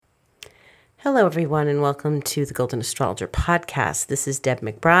Hello, everyone, and welcome to the Golden Astrologer Podcast. This is Deb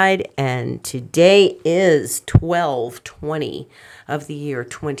McBride, and today is 12/20 of the year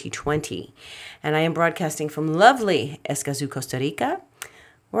 2020. And I am broadcasting from lovely Escazú, Costa Rica,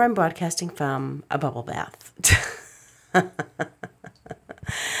 where I'm broadcasting from a bubble bath.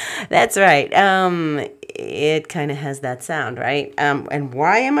 That's right. It kind of has that sound, right? And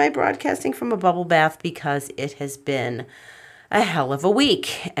why am I broadcasting from a bubble bath? Because it has been a hell of a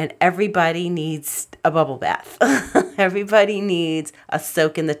week, and everybody needs a bubble bath. Everybody needs a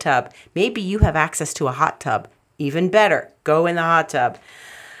soak in the tub. Maybe you have access to a hot tub. Even better, go in the hot tub.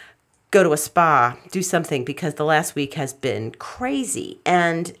 Go to a spa, do something, because the last week has been crazy.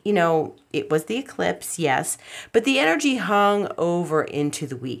 And, it was the eclipse, yes, but the energy hung over into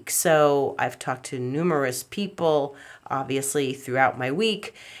the week. So I've talked to numerous people, obviously, throughout my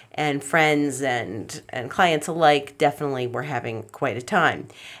week, and friends and clients alike definitely were having quite a time.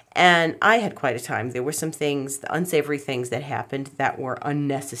 And I had quite a time. There were some things, the unsavory things that happened that were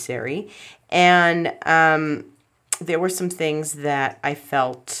unnecessary. And there were some things that I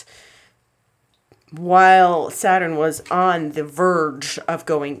felt while Saturn was on the verge of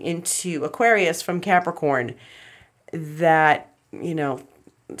going into Aquarius from Capricorn, that,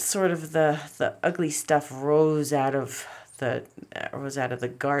 sort of the ugly stuff rose out of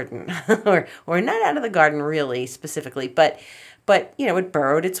the garden, or not out of the garden really specifically, but it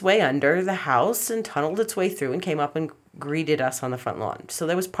burrowed its way under the house and tunneled its way through and came up and greeted us on the front lawn. So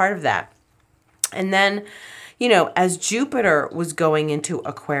there was part of that. And then, as Jupiter was going into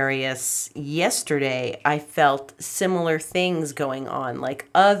Aquarius yesterday, I felt similar things going on, like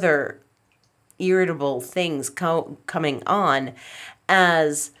other irritable things coming on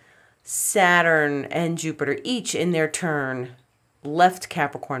as Saturn and Jupiter, each in their turn, left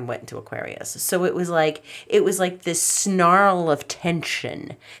Capricorn, went into Aquarius. So it was like this snarl of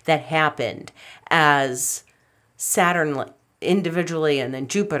tension that happened as Saturn individually and then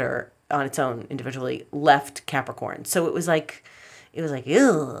Jupiter on its own individually left Capricorn. So it was like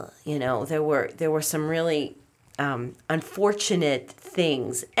ugh, there were some really unfortunate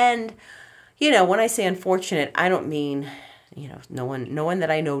things. And when I say unfortunate, I don't mean no one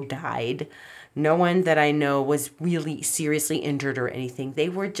that I know died. No one that I know was really seriously injured or anything. They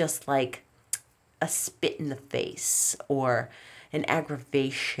were just like a spit in the face or an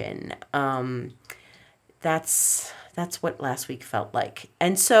aggravation. That's what last week felt like.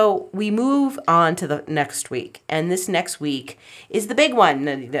 And so we move on to the next week. And this next week is the big one.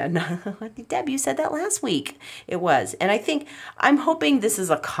 Deb, you said that last week. It was. And I'm hoping this is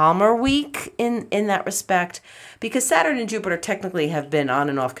a calmer week in that respect, because Saturn and Jupiter technically have been on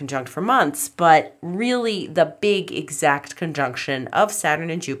and off conjunct for months, but really the big exact conjunction of Saturn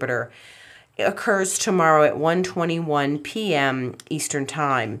and Jupiter occurs tomorrow at 1:21 p.m. Eastern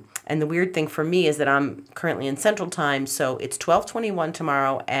Time. And the weird thing for me is that I'm currently in Central Time, so it's 12:21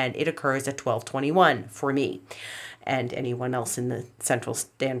 tomorrow, and it occurs at 12:21 for me and anyone else in the Central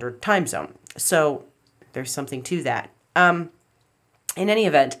Standard Time Zone. So there's something to that. In any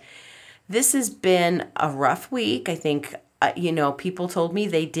event, this has been a rough week. I think, people told me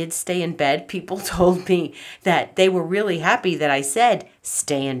they did stay in bed. People told me that they were really happy that I said,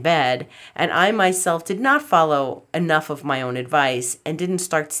 stay in bed. And I myself did not follow enough of my own advice and didn't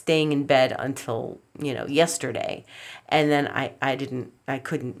start staying in bed until, yesterday. And then I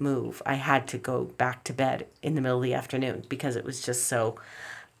couldn't move. I had to go back to bed in the middle of the afternoon because it was just so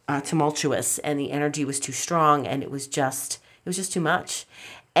tumultuous and the energy was too strong, and it was just too much.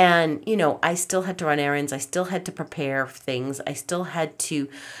 And, I still had to run errands. I still had to prepare things. I still had to,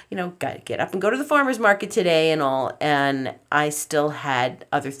 get up and go to the farmer's market today and all. And I still had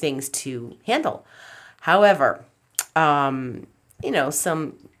other things to handle. However, some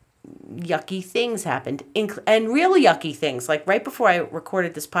yucky things happened, and real yucky things. Like right before I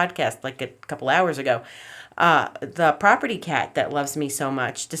recorded this podcast, like a couple hours ago, the property cat that loves me so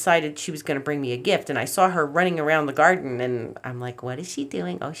much decided she was going to bring me a gift. And I saw her running around the garden, and I'm like, what is she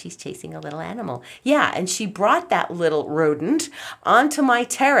doing? Oh, she's chasing a little animal. Yeah, and she brought that little rodent onto my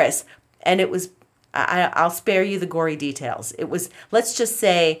terrace, and it was, I'll spare you the gory details. It was, let's just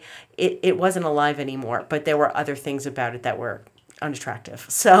say it wasn't alive anymore, but there were other things about it that were unattractive.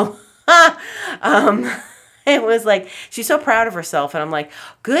 So, it was like, she's so proud of herself. And I'm like,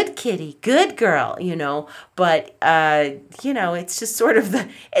 good kitty, good girl, but, it's just sort of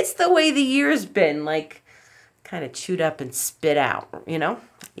it's the way the year's been, like kind of chewed up and spit out,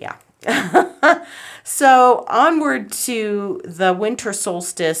 Yeah. So onward to the winter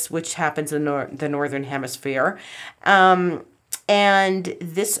solstice, which happens in the Northern Hemisphere. And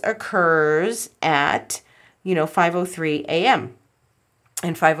this occurs at, 5:03 a.m.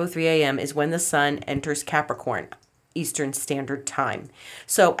 and 5:03 a.m. is when the sun enters Capricorn, Eastern Standard Time.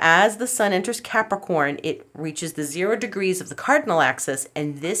 So as the sun enters Capricorn, it reaches the 0 degrees of the cardinal axis,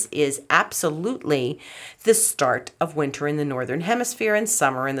 and this is absolutely the start of winter in the northern hemisphere and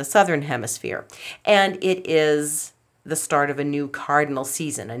summer in the southern hemisphere. And it is the start of a new cardinal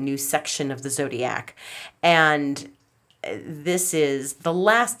season, a new section of the zodiac. And this is the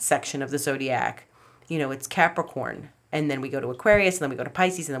last section of the zodiac. It's Capricorn. And then we go to Aquarius, and then we go to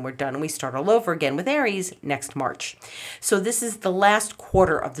Pisces, and then we're done. And we start all over again with Aries next March. So this is the last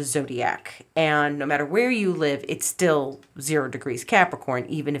quarter of the zodiac. And no matter where you live, it's still 0 degrees Capricorn,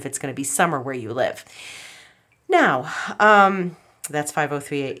 even if it's going to be summer where you live. Now, that's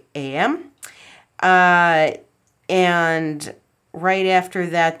 5:03 a.m. And right after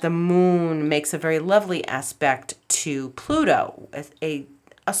that, the moon makes a very lovely aspect to Pluto, a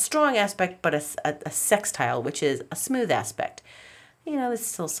strong aspect, but a sextile, which is a smooth aspect. It's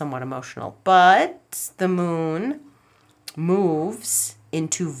still somewhat emotional. But the moon moves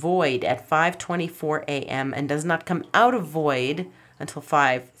into void at 5:24 a.m. and does not come out of void until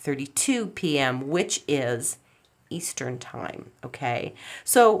 5:32 p.m., which is Eastern time, okay?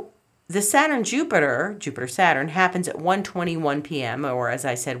 So the Jupiter-Saturn happens at 1:21 p.m., or as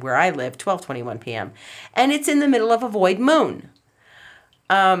I said, where I live, 12:21 p.m., and it's in the middle of a void moon.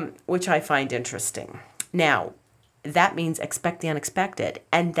 Which I find interesting. Now, that means expect the unexpected.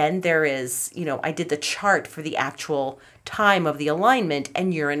 And then there is, I did the chart for the actual time of the alignment,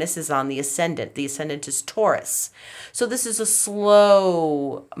 and Uranus is on the ascendant. The ascendant is Taurus. So this is a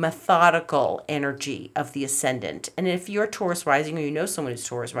slow, methodical energy of the ascendant. And if you're Taurus rising, or you know someone who's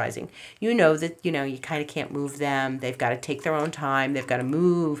Taurus rising, you know that, you kind of can't move them. They've got to take their own time. They've got to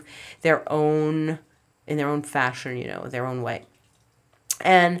move in their own fashion, their own way.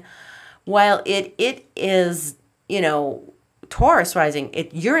 And while it is, Taurus rising,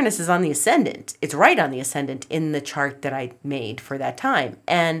 Uranus is on the ascendant. It's right on the ascendant in the chart that I made for that time.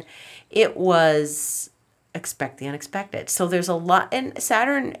 And it was expect the unexpected. So there's a lot, and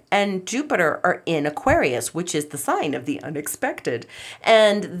Saturn and Jupiter are in Aquarius, which is the sign of the unexpected,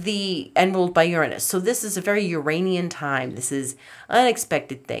 and ruled by Uranus. So this is a very Uranian time. This is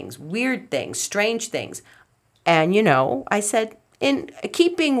unexpected things, weird things, strange things. And, I said, in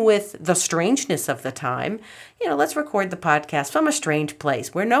keeping with the strangeness of the time, let's record the podcast from a strange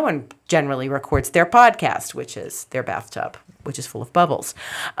place where no one generally records their podcast, which is their bathtub, which is full of bubbles.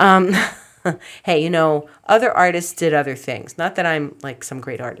 Hey, other artists did other things. Not that I'm like some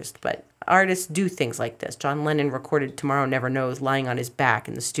great artist, but artists do things like this. John Lennon recorded Tomorrow Never Knows lying on his back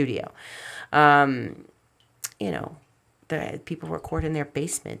in the studio. People record in their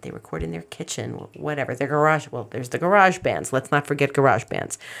basement. They record in their kitchen, whatever. Their garage. Well, there's the garage bands. Let's not forget garage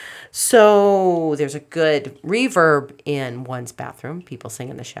bands. So there's a good reverb in one's bathroom. People sing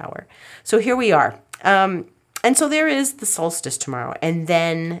in the shower. So here we are. And so there is the solstice tomorrow. And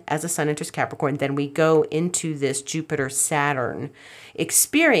then as the sun enters Capricorn, then we go into this Jupiter-Saturn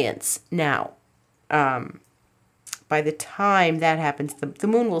experience. Now, by the time that happens, the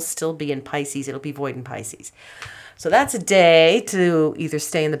moon will still be in Pisces. It'll be void in Pisces. So that's a day to either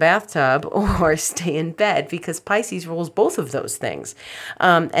stay in the bathtub or stay in bed, because Pisces rules both of those things.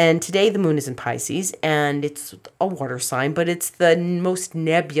 And today the moon is in Pisces, and it's a water sign, but it's the most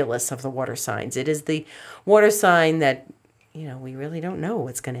nebulous of the water signs. It is the water sign that, we really don't know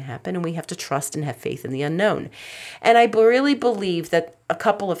what's going to happen, and we have to trust and have faith in the unknown. And I really believe that a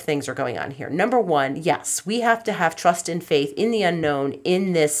couple of things are going on here. Number one, yes, we have to have trust and faith in the unknown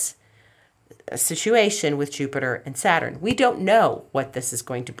in this situation with Jupiter and Saturn. We don't know what this is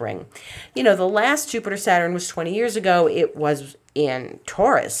going to bring. The last Jupiter-Saturn was 20 years ago. It was in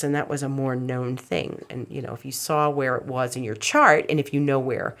Taurus, and that was a more known thing. And, if you saw where it was in your chart, and if you know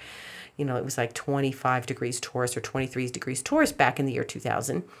where, it was like 25 degrees Taurus or 23 degrees Taurus back in the year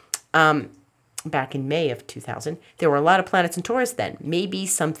 2000, back in May of 2000, there were a lot of planets in Taurus then. Maybe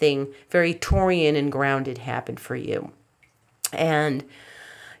something very Taurian and grounded happened for you. And,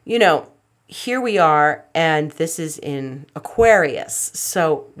 here we are, and this is in Aquarius,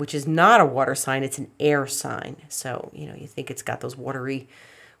 so which is not a water sign, it's an air sign. So, you think it's got those watery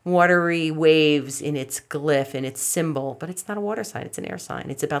waves in its glyph, in its symbol, but it's not a water sign, it's an air sign.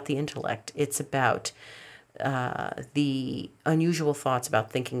 It's about the intellect. It's about the unusual thoughts,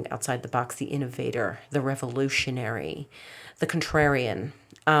 about thinking outside the box, the innovator, the revolutionary, the contrarian.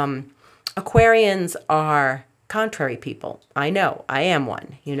 Aquarians are contrary people. I know, I am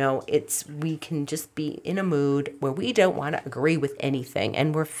one. We can just be in a mood where we don't want to agree with anything,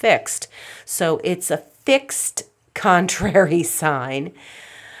 and we're fixed. So it's a fixed contrary sign.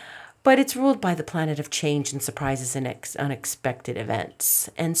 But it's ruled by the planet of change and surprises and unexpected events.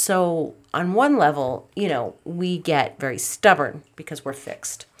 And so on one level, we get very stubborn because we're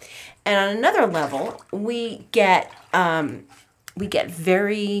fixed. And on another level, we get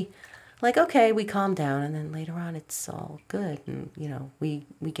very like, okay, we calm down, and then later on it's all good. And, we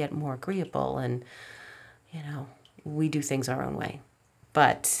get more agreeable, and, we do things our own way.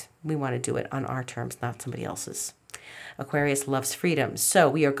 But we want to do it on our terms, not somebody else's. Aquarius loves freedom. So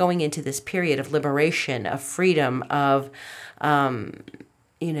we are going into this period of liberation, of freedom, of,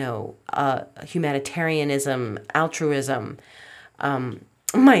 humanitarianism, altruism.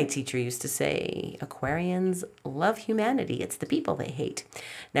 My teacher used to say, Aquarians love humanity. It's the people they hate.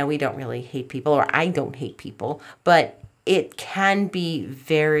 Now, we don't really hate people, or I don't hate people, but it can be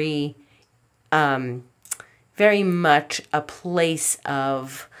very, very much a place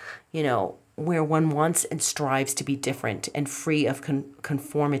of, where one wants and strives to be different and free of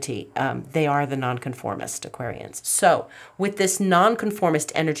conformity. They are the nonconformist Aquarians. So with this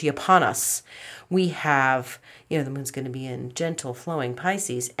nonconformist energy upon us, we have, the moon's going to be in gentle, flowing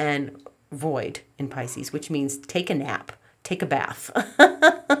Pisces and void in Pisces, which means take a nap, take a bath.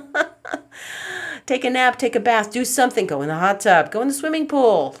 Take a nap, take a bath, do something, go in the hot tub, go in the swimming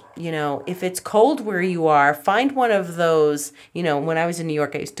pool. If it's cold where you are, find one of those, when I was in New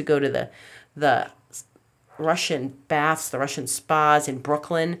York, I used to go to the Russian baths, the Russian spas in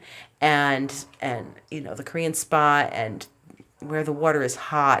Brooklyn, and the Korean spa, and where the water is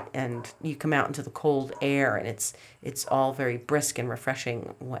hot and you come out into the cold air, and it's all very brisk and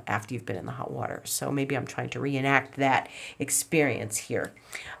refreshing after you've been in the hot water. So maybe I'm trying to reenact that experience here.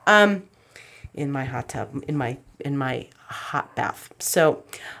 In my hot tub, in my hot bath. So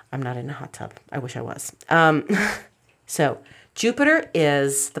I'm not in a hot tub. I wish I was. So Jupiter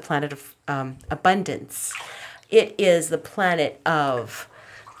is the planet of abundance. It is the planet of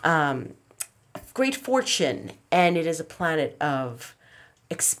great fortune, and it is a planet of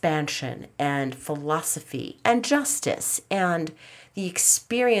expansion and philosophy and justice and the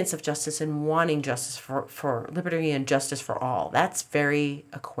experience of justice and wanting justice for liberty and justice for all. That's very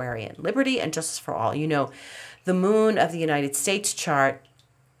Aquarian. Liberty and justice for all. The moon of the United States chart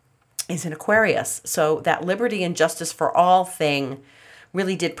is in Aquarius. So that liberty and justice for all thing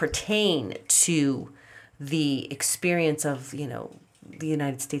really did pertain to the experience of, the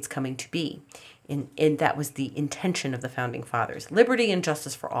United States coming to be. And that was the intention of the founding fathers. Liberty and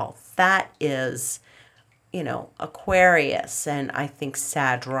justice for all. That is, Aquarius, and I think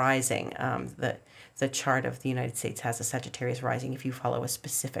Sag rising. The chart of the United States has a Sagittarius rising if you follow a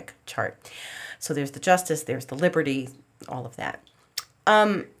specific chart. So there's the justice, there's the liberty, all of that.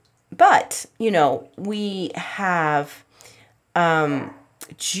 But, we have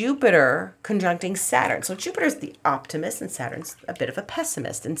Jupiter conjuncting Saturn. So Jupiter's the optimist and Saturn's a bit of a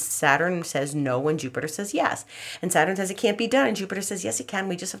pessimist. And Saturn says no and Jupiter says yes. And Saturn says it can't be done and Jupiter says yes, it can.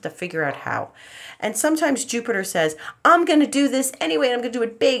 We just have to figure out how. And sometimes Jupiter says, I'm going to do this anyway, and I'm going to do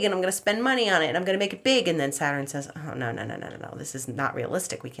it big, and I'm going to spend money on it, and I'm going to make it big. And then Saturn says, oh, no. This is not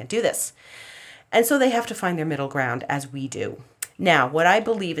realistic. We can't do this. And so they have to find their middle ground, as we do. Now, what I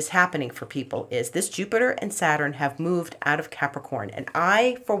believe is happening for people is this Jupiter and Saturn have moved out of Capricorn. And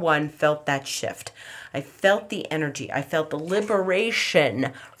I, for one, felt that shift. I felt the energy. I felt the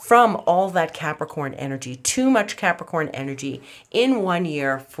liberation from all that Capricorn energy, too much Capricorn energy in 1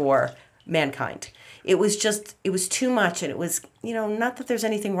 year for mankind. It was too much. And it was, not that there's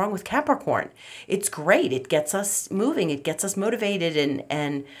anything wrong with Capricorn. It's great. It gets us moving. It gets us motivated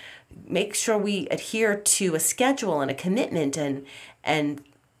and make sure we adhere to a schedule and a commitment and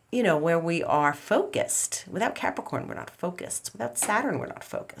where we are focused. Without Capricorn, we're not focused. Without Saturn, we're not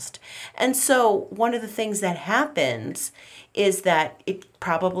focused. And so one of the things that happens is that it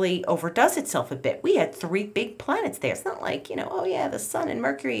probably overdoes itself a bit. We had 3 big planets there. It's not like, the sun and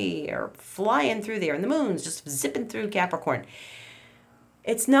Mercury are flying through there and the moon's just zipping through Capricorn.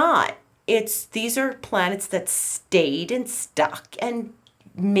 It's not. These are planets that stayed and stuck and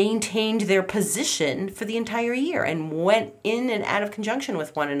maintained their position for the entire year and went in and out of conjunction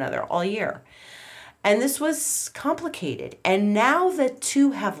with one another all year. And this was complicated. And now that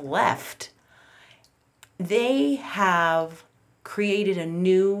 2 have left, they have created a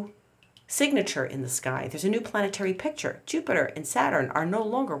new signature in the sky. There's a new planetary picture. Jupiter and Saturn are no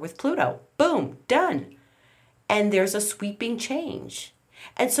longer with Pluto. Boom, done. And there's a sweeping change.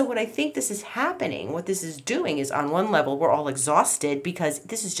 And so what I think this is happening, what this is doing is on one level, we're all exhausted because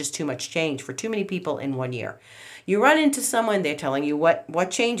this is just too much change for too many people in 1 year. You run into someone, they're telling you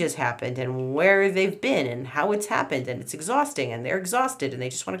what changes happened and where they've been and how it's happened, and it's exhausting, and they're exhausted and they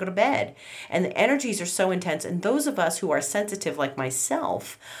just want to go to bed. And the energies are so intense. And those of us who are sensitive like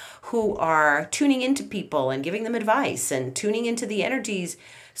myself, who are tuning into people and giving them advice and tuning into the energies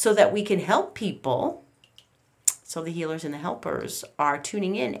so that we can help people. So the healers and the helpers are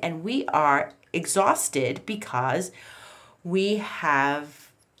tuning in, and we are exhausted because we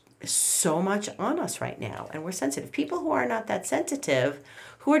have so much on us right now, and we're sensitive. People who are not that sensitive,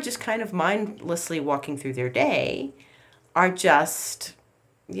 who are just kind of mindlessly walking through their day, are just,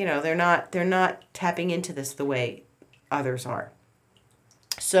 they're not tapping into this the way others are.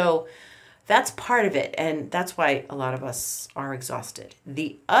 So that's part of it, and that's why a lot of us are exhausted.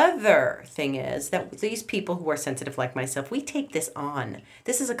 The other thing is that these people who are sensitive like myself, we take this on.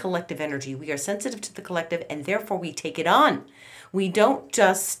 This is a collective energy. We are sensitive to the collective, and therefore we take it on. We don't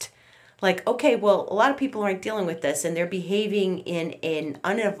just okay, well, a lot of people aren't dealing with this, and they're behaving in an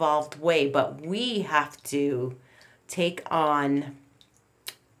unevolved way, but we have to take on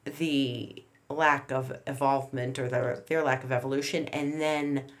the lack of evolvement or their lack of evolution, and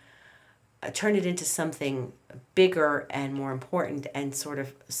then turn it into something bigger and more important, and sort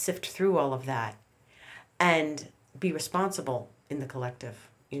of sift through all of that and be responsible in the collective,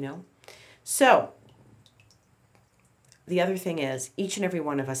 So the other thing is, each and every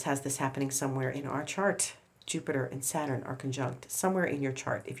one of us has this happening somewhere in our chart. Jupiter and Saturn are conjunct somewhere in your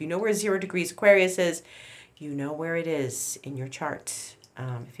chart. If you know where 0 degrees Aquarius is, you know where it is in your chart,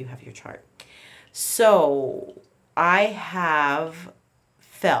 if you have your chart. So I have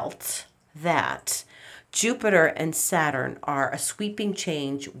felt that Jupiter and Saturn are a sweeping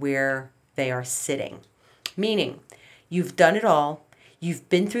change where they are sitting. Meaning, you've done it all, you've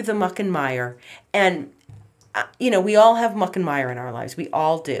been through the muck and mire, and we all have muck and mire in our lives. We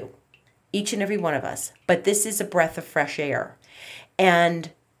all do. Each and every one of us. But this is a breath of fresh air.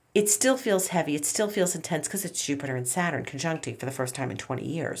 And it still feels heavy. It still feels intense because it's Jupiter and Saturn conjuncting for the first time in 20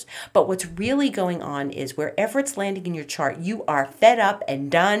 years. But what's really going on is wherever it's landing in your chart, you are fed up and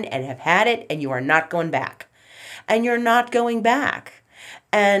done and have had it, and you are not going back. And you're not going back.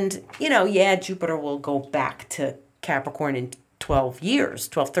 And, Jupiter will go back to Capricorn in 12,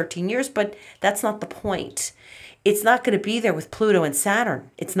 13 years, but that's not the point. It's not going to be there with Pluto and Saturn.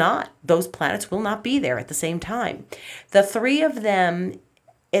 It's not. Those planets will not be there at the same time. The three of them,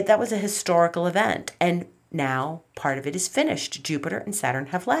 that was a historical event, and now part of it is finished. Jupiter and Saturn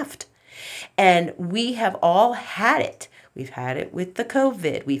have left. And we have all had it. We've had it with the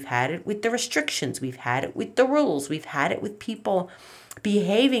COVID. We've had it with the restrictions. We've had it with the rules. We've had it with people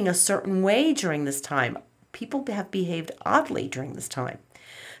behaving a certain way during this time. People have behaved oddly during this time.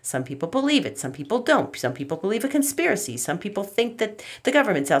 Some people believe it. Some people don't. Some people believe a conspiracy. Some people think that the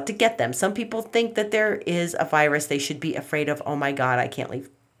government's out to get them. Some people think that there is a virus they should be afraid of. Oh my God, I can't leave.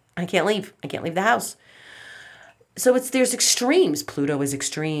 I can't leave. I can't leave the house. So there's extremes. Pluto is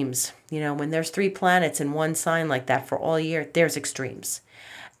extremes. When there's 3 planets in one sign like that for all year, there's extremes.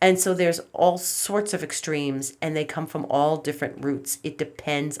 And so there's all sorts of extremes, and they come from all different roots. It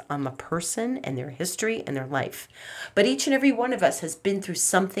depends on the person and their history and their life. But each and every one of us has been through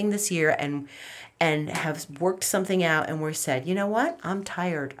something this year and have worked something out, and we're said, you know what? I'm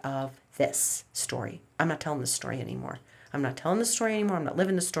tired of this story. I'm not telling this story anymore. I'm not telling this story anymore. I'm not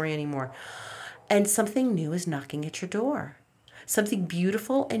living the story anymore. And something new is knocking at your door. Something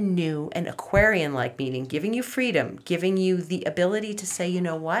beautiful and new and Aquarian-like, meaning giving you freedom, giving you the ability to say, you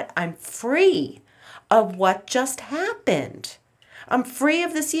know what? I'm free of what just happened. I'm free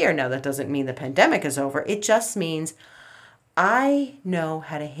of this year. Now, that doesn't mean the pandemic is over. It just means I know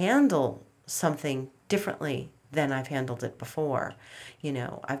how to handle something differently than I've handled it before.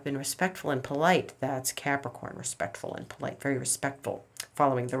 I've been respectful and polite. That's Capricorn, respectful and polite, very respectful,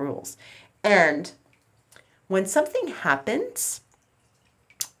 following the rules. And when something happens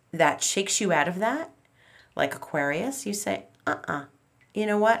that shakes you out of that, like Aquarius, you say, you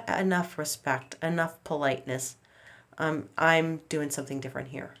know what? Enough respect, enough politeness. I'm doing something different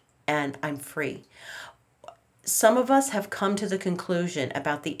here, and I'm free. Some of us have come to the conclusion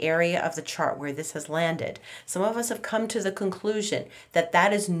about the area of the chart where this has landed. Some of us have come to the conclusion that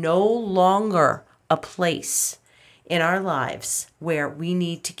that is no longer a place in our lives where we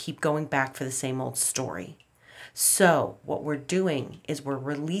need to keep going back for the same old story. So what we're doing is we're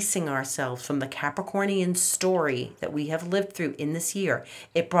releasing ourselves from the Capricornian story that we have lived through in this year.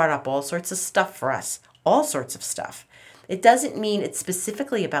 It brought up all sorts of stuff for us, all sorts of stuff. It doesn't mean it's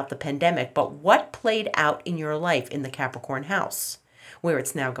specifically about the pandemic, but what played out in your life in the Capricorn house. where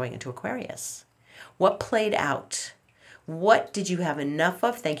it's now going into Aquarius. What played out? What did you have enough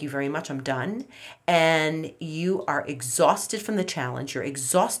of? Thank you very much. I'm done. And you are exhausted from the challenge. You're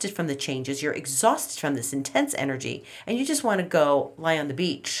exhausted from the changes. You're exhausted from this intense energy. And you just want to go lie on the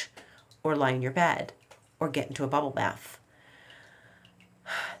beach or lie in your bed or get into a bubble bath.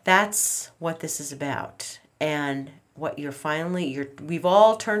 That's what this is about. And what we've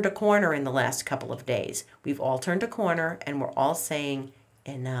all turned a corner in the last couple of days. We've all turned a corner and we're all saying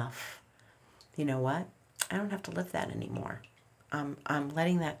enough. You know what? I don't have to live that anymore. I'm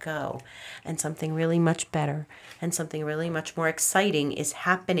letting that go. And something really much better and something really much more exciting is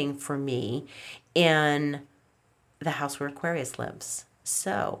happening for me in the house where Aquarius lives.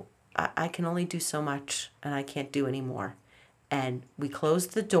 So I can only do so much and I can't do any more. And we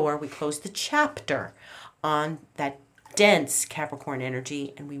closed the door, we closed the chapter on that dense Capricorn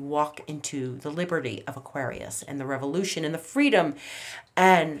energy, and we walk into the liberty of Aquarius and the revolution and the freedom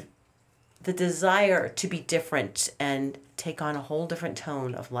and the desire to be different and take on a whole different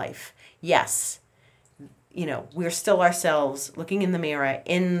tone of life. Yes, we're still ourselves looking in the mirror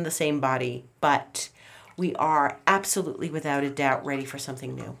in the same body, but we are absolutely without a doubt ready for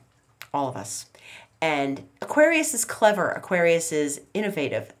something new. All of us. And Aquarius is clever. Aquarius is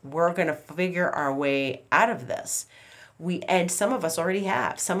innovative. We're going to figure our way out of this. And some of us already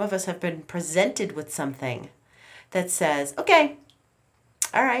have. Some of us have been presented with something that says, okay,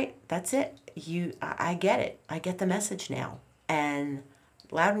 all right, that's it. I get it. I get the message now. And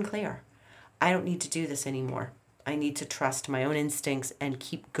loud and clear. I don't need to do this anymore. I need to trust my own instincts and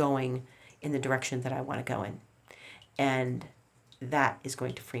keep going in the direction that I want to go in. And that is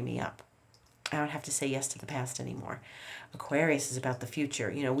going to free me up. I don't have to say yes to the past anymore. Aquarius is about the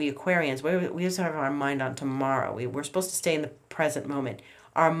future. We Aquarians, we just have our mind on tomorrow. We're supposed to stay in the present moment.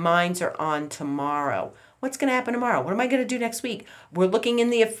 Our minds are on tomorrow. What's going to happen tomorrow? What am I going to do next week? We're looking in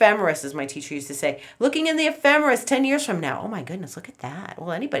the ephemeris, as my teacher used to say. Looking in the ephemeris 10 years from now. Oh my goodness, look at that.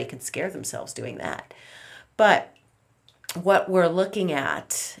 Well, anybody can scare themselves doing that. But what we're looking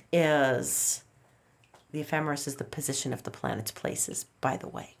at is... The ephemeris is the position of the planet's places, by the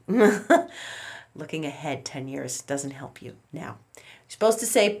way. Looking ahead 10 years doesn't help you now. You're supposed to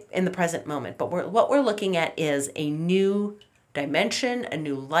say in the present moment, but what we're looking at is a new dimension, a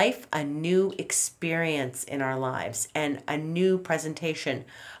new life, a new experience in our lives, and a new presentation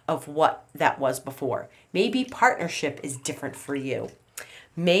of what that was before. Maybe partnership is different for you.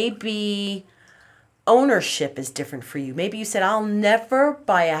 Maybe ownership is different for you. Maybe you said, I'll never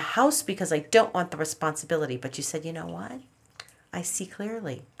buy a house because I don't want the responsibility. But you said, you know what? I see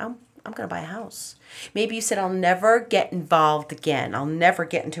clearly. I'm going to buy a house. Maybe you said, I'll never get involved again. I'll never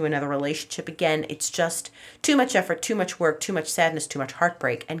get into another relationship again. It's just too much effort, too much work, too much sadness, too much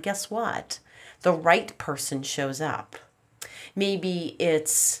heartbreak. And guess what? The right person shows up. Maybe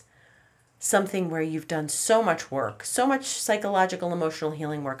it's something where you've done so much work, so much psychological, emotional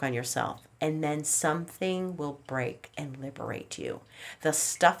healing work on yourself. And then something will break and liberate you. The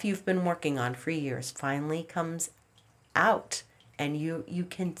stuff you've been working on for years finally comes out. And you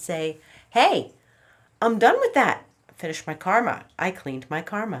can say, hey, I'm done with that. I finished my karma. I cleaned my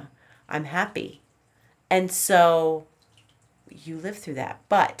karma. I'm happy. And so you live through that.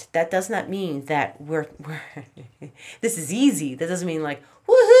 But that does not mean that we're this is easy. That doesn't mean like,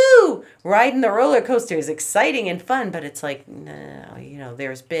 woohoo, riding the roller coaster is exciting and fun. But it's like, no,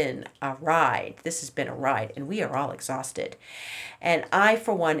 there's been a ride. This has been a ride. And we are all exhausted. And I,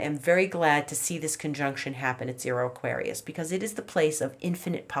 for one, am very glad to see this conjunction happen at Zero Aquarius because it is the place of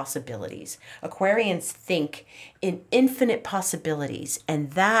infinite possibilities. Aquarians think in infinite possibilities.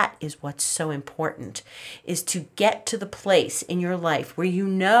 And that is what's so important, is to get to the place in your life where you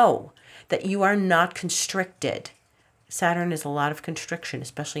know that you are not constricted. Saturn is a lot of constriction,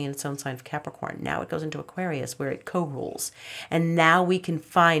 especially in its own sign of Capricorn. Now it goes into Aquarius where it co-rules. And now we can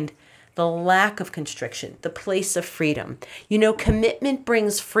find the lack of constriction, the place of freedom. Commitment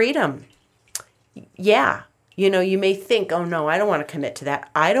brings freedom. Yeah. You may think, oh no, I don't want to commit to that.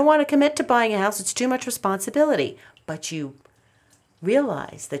 I don't want to commit to buying a house. It's too much responsibility. But you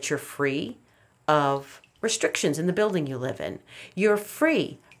realize that you're free of restrictions in the building you live in. You're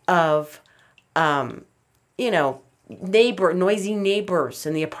free of, noisy neighbors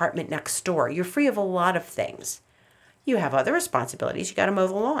in the apartment next door. You're free of a lot of things. You have other responsibilities. You got to mow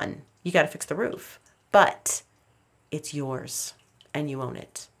the lawn. You got to fix the roof. But it's yours and you own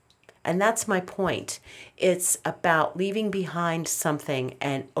it. And that's my point. It's about leaving behind something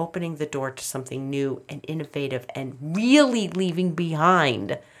and opening the door to something new and innovative and really leaving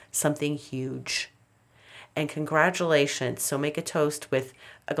behind something huge. And congratulations. So make a toast with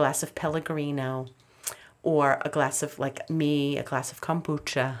a glass of Pellegrino or a glass of, like me, a glass of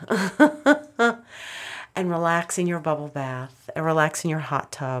kombucha, and relax in your bubble bath, and relax in your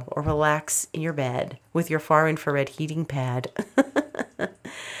hot tub, or relax in your bed with your far infrared heating pad,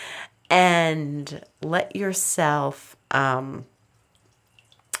 and let yourself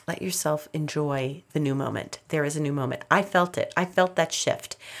enjoy the new moment. There is a new moment. I felt it. I felt that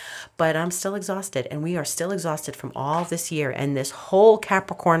shift. But I'm still exhausted, and we are still exhausted from all this year, and this whole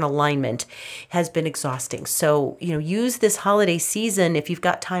Capricorn alignment has been exhausting. So, use this holiday season. If you've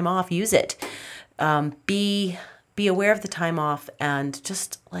got time off, use it. Be aware of the time off, and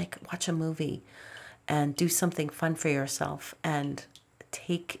just like watch a movie and do something fun for yourself, and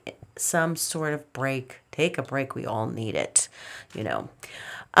take some sort of break. Take a break. We all need it,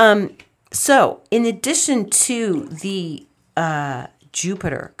 So in addition to the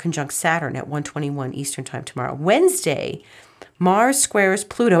Jupiter conjunct Saturn at 1:21 Eastern Time tomorrow, Wednesday, Mars squares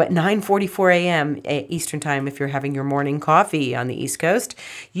Pluto at 9:44 a.m. Eastern Time. If you're having your morning coffee on the East Coast,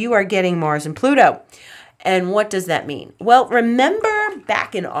 you are getting Mars and Pluto. And what does that mean? Well, remember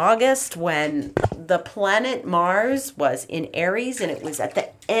back in August when the planet Mars was in Aries, and it was at the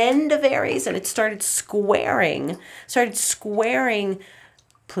end of Aries, and it started squaring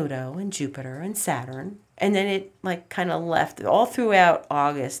Pluto and Jupiter and Saturn. And then it kind of left all throughout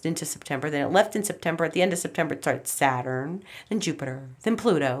August into September. Then it left in September. At the end of September, it started Saturn, then Jupiter, then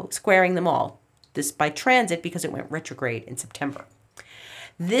Pluto, squaring them all. This by transit because it went retrograde in September.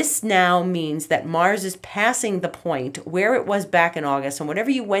 This now means that Mars is passing the point where it was back in August. And whatever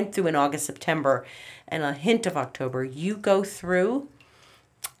you went through in August, September, and a hint of October, you go through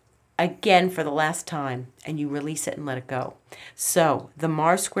again for the last time, and you release it and let it go. So the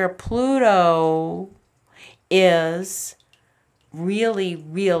Mars square Pluto is really,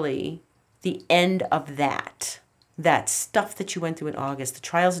 really the end of that stuff that you went through in August, the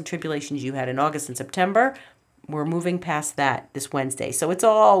trials and tribulations you had in August and September. We're moving past that this Wednesday. So it's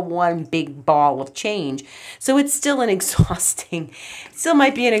all one big ball of change. So it's still still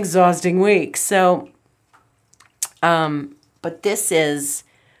might be an exhausting week. So, but this is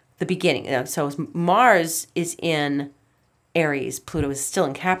the beginning. So Mars is in Aries, Pluto is still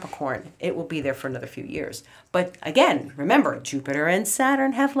in Capricorn. It will be there for another few years. But again, remember, Jupiter and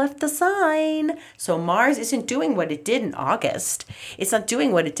Saturn have left the sign. So Mars isn't doing what it did in August. It's not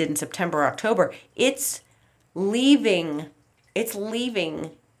doing what it did in September or October. It's leaving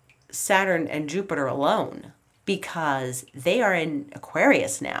Saturn and Jupiter alone because they are in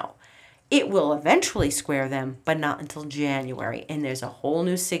Aquarius now. It will eventually square them, but not until January. And there's a whole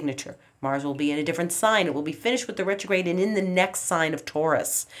new signature. Mars will be in a different sign. It will be finished with the retrograde and in the next sign of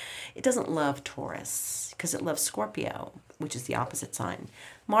Taurus. It doesn't love Taurus because it loves Scorpio, which is the opposite sign.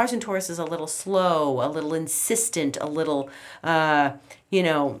 Mars in Taurus is a little slow, a little insistent, a little,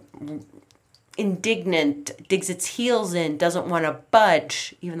 indignant, digs its heels in, doesn't want to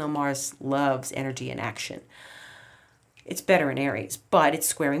budge, even though Mars loves energy and action. It's better in Aries, but it's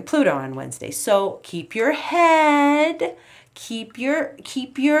squaring Pluto on Wednesday. So keep your head high,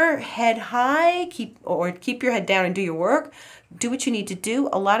 keep your head down and do your work. Do what you need to do.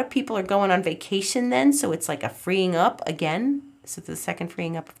 A lot of people are going on vacation then, so it's like a freeing up again. So the second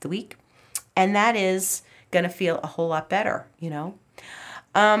freeing up of the week. And that is going to feel a whole lot better,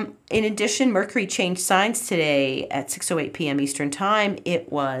 In addition, Mercury changed signs today at 6:08 p.m. Eastern Time.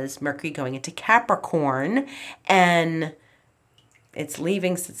 It was Mercury going into Capricorn, and it's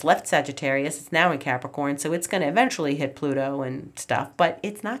left Sagittarius. It's now in Capricorn, so it's going to eventually hit Pluto and stuff, but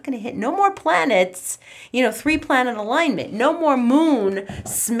it's not going to hit no more planets, 3-planet alignment, no more moon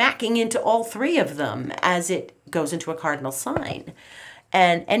smacking into all three of them as it goes into a cardinal sign.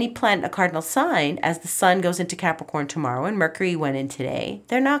 And any planet, a cardinal sign, as the sun goes into Capricorn tomorrow and Mercury went in today,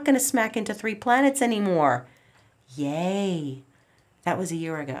 they're not going to smack into 3 planets anymore. Yay. That was a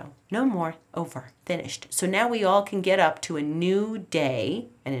year ago. No more. Over. Finished. So now we all can get up to a new day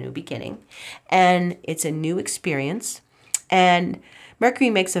and a new beginning. And it's a new experience. And Mercury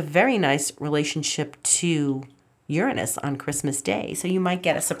makes a very nice relationship to Uranus on Christmas Day. So you might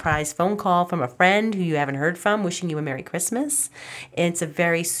get a surprise phone call from a friend who you haven't heard from wishing you a Merry Christmas. It's a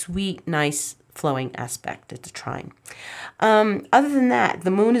very sweet, nice, flowing aspect. It's a trine. Other than that,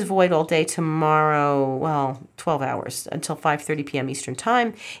 the moon is void all day tomorrow, 12 hours until 5:30 p.m. Eastern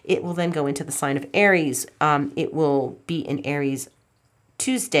Time. It will then go into the sign of Aries. It will be in Aries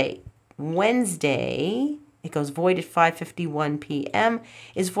Tuesday. Wednesday, it goes void at 5:51 p.m.,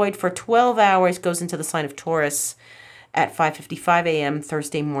 is void for 12 hours, goes into the sign of Taurus at 5:55 a.m.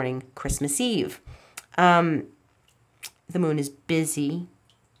 Thursday morning, Christmas Eve. The moon is busy.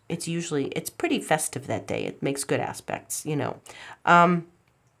 It's pretty festive that day. It makes good aspects,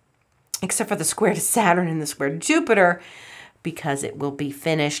 except for the square to Saturn and the square to Jupiter, because it will be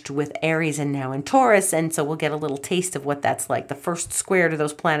finished with Aries and now in Taurus. And so we'll get a little taste of what that's like. The first square to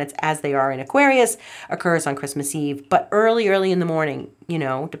those planets as they are in Aquarius occurs on Christmas Eve, but early in the morning,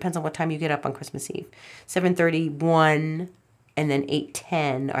 depends on what time you get up on Christmas Eve. 7:31 and then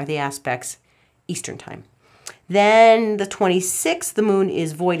 8:10 are the aspects Eastern time. Then the 26th, the moon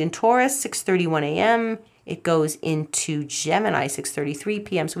is void in Taurus, 6:31 a.m. It goes into Gemini, 6:33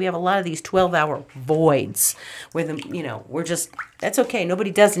 p.m. So we have a lot of these 12-hour voids where that's okay. Nobody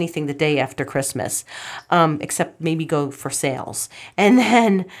does anything the day after Christmas, except maybe go for sales. And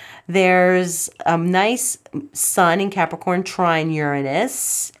then there's a nice sun in Capricorn trine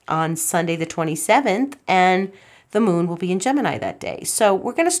Uranus on Sunday the 27th, and the moon will be in Gemini that day. So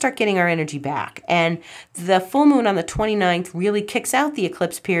we're going to start getting our energy back. And the full moon on the 29th really kicks out the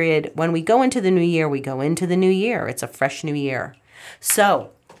eclipse period. When we go into the new year, we go into the new year. It's a fresh new year. So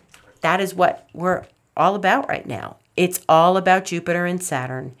that is what we're all about right now. It's all about Jupiter and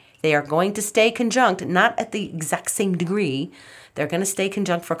Saturn. They are going to stay conjunct, not at the exact same degree. They're going to stay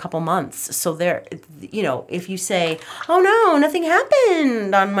conjunct for a couple months. So if you say, oh no, nothing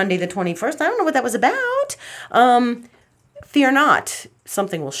happened on Monday the 21st, I don't know what that was about. Fear not,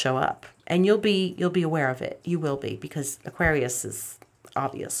 something will show up and you'll be aware of it. You will be, because Aquarius is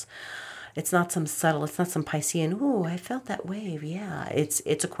obvious. It's not some subtle, it's not some Piscean, ooh, I felt that wave. Yeah, it's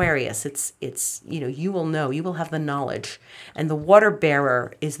Aquarius. It's you will know, you will have the knowledge. And the water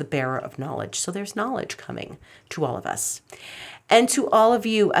bearer is the bearer of knowledge. So there's knowledge coming to all of us. And to all of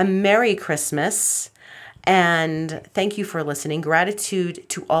you, a Merry Christmas. And thank you for listening. Gratitude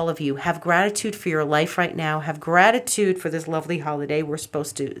to all of you. Have gratitude for your life right now. Have gratitude for this lovely holiday we're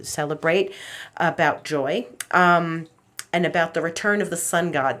supposed to celebrate, about joy. And about the return of the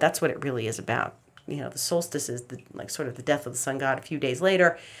sun god. That's what it really is about. The solstice is sort of the death of the sun god. A few days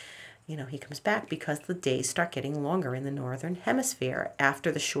later, he comes back because the days start getting longer in the northern hemisphere after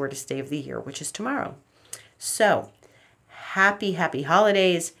the shortest day of the year, which is tomorrow. So, happy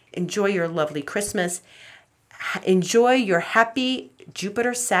holidays. Enjoy your lovely Christmas. Enjoy your happy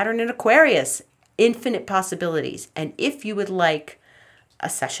Jupiter, Saturn, and Aquarius. Infinite possibilities. And if you would like a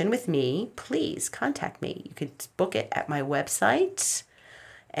session with me, please contact me. You can book it at my website,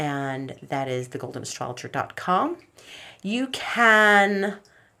 and that is thegoldenastrologer.com. You can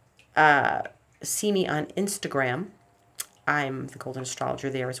see me on Instagram. I'm the Golden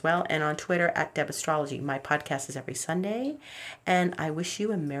Astrologer there as well, and on Twitter at Deb Astrology. My podcast is every Sunday, and I wish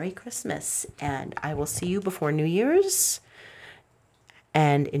you a Merry Christmas, and I will see you before New Year's,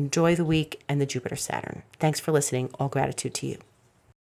 and enjoy the week and the Jupiter Saturn. Thanks for listening. All gratitude to you.